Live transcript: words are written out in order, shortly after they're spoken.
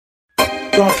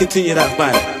Go on, continue that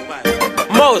vibe.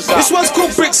 Mozart. This one's called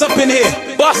Bricks Up in Here.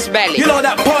 Boss Belly. You know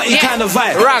that party kind of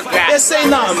vibe. Rugrat. They say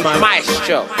nothing, man.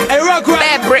 Maestro. Hey, Rugrat.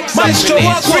 Bad Bricks Maestro, up in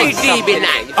what there. 3 one?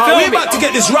 DB9. We about to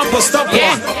get this rapper stuff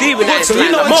Yeah, on. DB9 So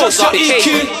you know, adjust your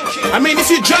EQ. I mean, if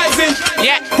you're driving,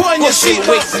 Yeah. put on your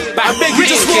seatbelt. I beg you,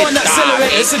 just go on that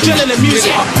accelerator. It's adrenaline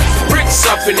music. Bricks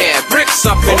up in there, bricks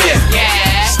up in there. Yeah.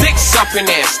 Sticks up in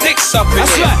there, sticks up in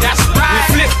That's there. right. That's right.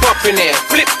 We flip up in there,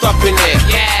 flipped up in there.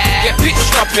 Yeah. Get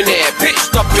pitched up in there,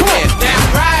 pitched up in there. That's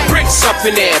right. Bricks up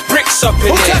in there, bricks up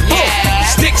in there. Yeah.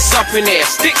 Sticks up in there,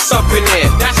 sticks up in there.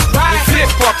 That's right. We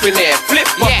flip up in there, flip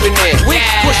up in there. We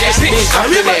push that pitch up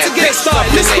in there, pitched up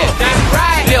in there. That's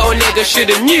right. Little nigga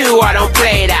shoulda knew I don't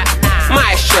play that.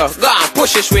 Maestro, go on,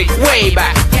 push this switch way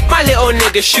back. My little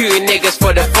nigga shooting niggas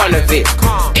for the fun of it.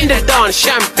 In the dance,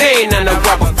 champagne and a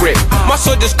rubber grip. My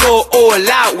soldiers go all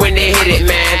out when they hit it,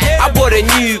 man. I bought a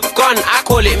new gun, I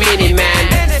call it Mini Man.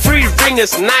 3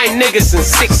 ringers, 9 niggas and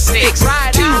 6 sticks.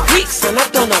 2 weeks and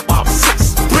I've done about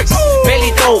 6 bricks.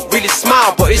 Belly don't really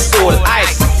smile, but it's all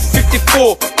ice.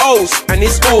 54 O's and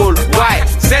it's all white.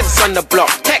 Z's on the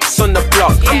block, Tex on the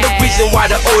block. I'm the reason why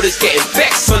the oldest getting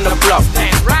vexed on the block.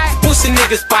 Pussy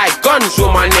niggas buy guns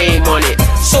with my name on it.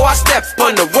 So I step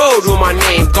on the road with my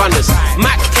name Gunners.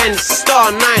 Mac 10,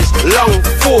 star 9s, long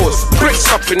 4s. Bricks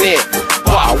up in there,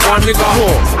 but I want nigga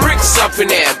home. Bricks up in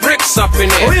there, bricks up in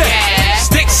there. Oh, yeah.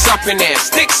 Sticks up in there,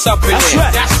 sticks up in That's there.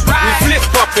 right. That's right. We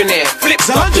flip up in there, flip It's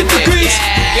up in 100 there. degrees.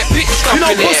 Get pitched up You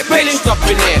know, in there, Boss Belly. pitched up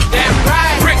in there. Damn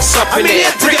right. Bricks up in I mean, there, you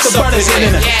have to get bricks the up in brothers in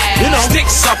there. it. You know.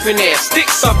 Sticks up in there,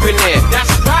 sticks up in there.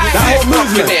 That's right. That whole Flip up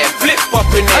in movement. there, flip up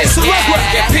in there. Hey, so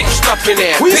Rugrat. Get pitched up in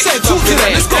there. What you pitched say? up Talk to in them.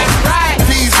 there. Let's go. That's right.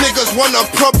 These niggas want a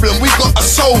problem, we got a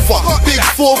solver. Big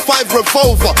 4-5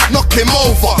 revolver, knock him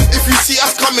over. If you see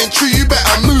us coming through, you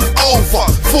better move over.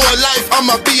 For life,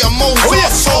 I'ma be a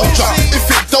Mozart soldier. If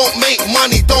it don't make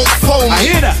money, don't phone me. I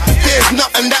hear that. There's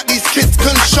nothing that these kids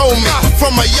can show me.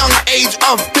 From a young age,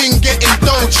 I've been getting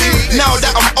doji. Now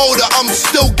that I'm older, I'm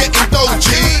still getting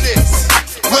doji.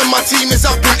 When my team is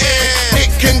up in air, it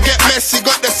can get messy.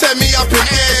 Got the semi up in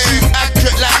air. Shoot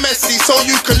accurate like Messi, so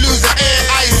you can lose the air.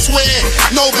 I swear,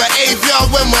 no behavior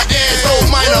when we're air. Don't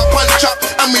mind a punch up,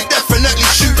 and we definitely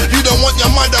shoot. You don't want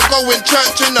your mother going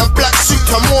church in a black suit.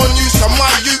 I'm on you, so my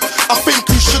you. I think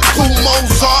you should call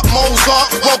Mozart.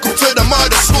 Mozart, welcome to the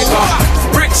murder school.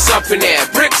 Bricks up in there,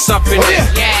 bricks up in there.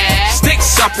 Yeah.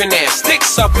 Sticks up in there,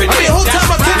 sticks up in there. I mean, whole time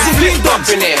I've been to Flipped Green up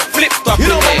in there, flipped up You in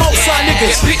know there. my Mozart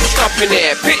niggas. Get pitched up in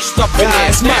there, pitched up in Yeah, there.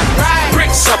 it's mad.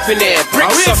 Bricks up in there,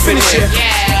 bricks we ain't up in finished there.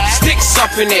 yet. Sticks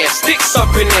up in there, sticks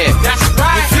up in there. That's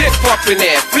right. We flip up in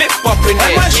there, flip up in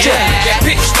there. Maestro. Get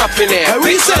pitched up in there, Hey, what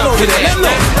you pitched saying up over in there? there. Let 'em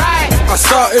know. Right. I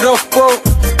started off broke,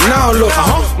 now look.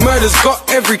 Murder's got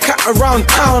every cat around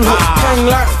town hook. Hang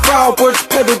like foul, boys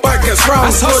pedal back gets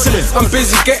round. That's hustling. I'm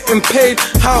busy getting paid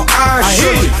how I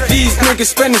hear should. you. These niggas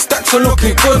spending stacks on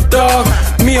looking good, dog.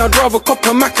 Me, I'd rather cop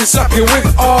a Mac and slap your wig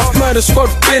off. Murder squad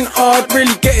been hard,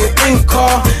 really get it in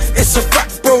car. It's a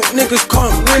fact, broke niggas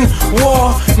can't win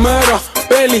war. Murder,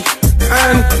 belly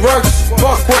and rugs.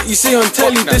 Fuck what you see on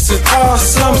telly, this is our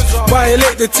slums.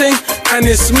 Violate the ting and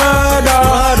it's murder.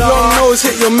 Long nose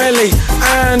hit your melee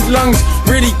and lungs,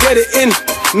 really get it in.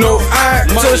 No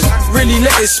actors, really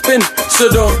let it spin. So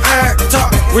don't act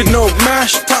up with no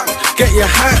mash tuck. Get your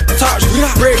hat touched,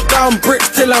 break down bricks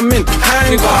till I'm in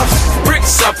handcuffs.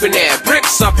 Bricks up in there,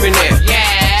 bricks up in there.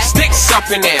 Yeah. Sticks up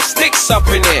in there, sticks up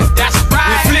in there. That's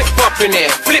right. We flip up in there,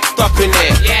 flipped up in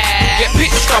there. Yeah. Get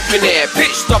pitched up in there,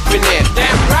 pitched up in there.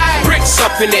 Damn right. Bricks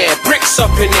up in there, bricks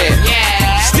up in there.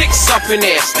 Yeah. Sticks up in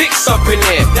there, sticks up in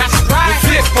there. That's right.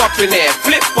 We flip up in there,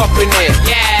 flip up in there.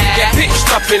 Yeah. Get pitched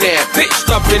up in there, pitched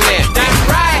up in there. That's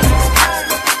right.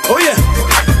 Oh yeah.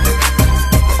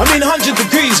 I mean 100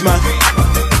 degrees, man.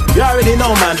 You already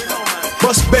know, man.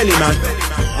 Boss Belly, man.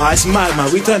 Ah, it's mad,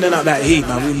 man. We turning up that heat,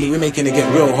 man. We making it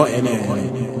get real hot in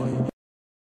here.